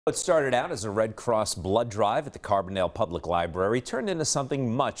What started out as a Red Cross blood drive at the Carbondale Public Library turned into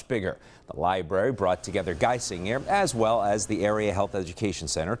something much bigger. The library brought together Geisinger as well as the Area Health Education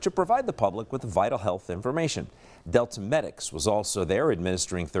Center to provide the public with vital health information. Delta Medics was also there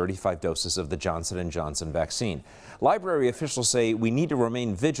administering 35 doses of the Johnson & Johnson vaccine. Library officials say we need to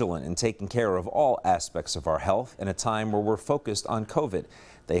remain vigilant in taking care of all aspects of our health in a time where we're focused on COVID.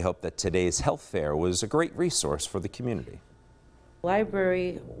 They hope that today's health fair was a great resource for the community. The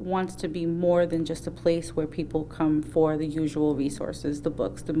library wants to be more than just a place where people come for the usual resources, the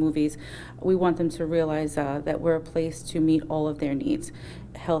books, the movies. We want them to realize that we're a place to meet all of their needs,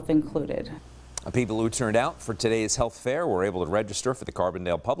 health included. People who turned out for today's health fair were able to register for the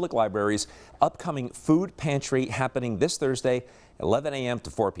Carbondale Public Library's upcoming food pantry happening this Thursday, 11 a.m.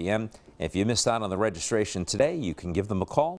 to 4 p.m. If you missed out on the registration today, you can give them a call.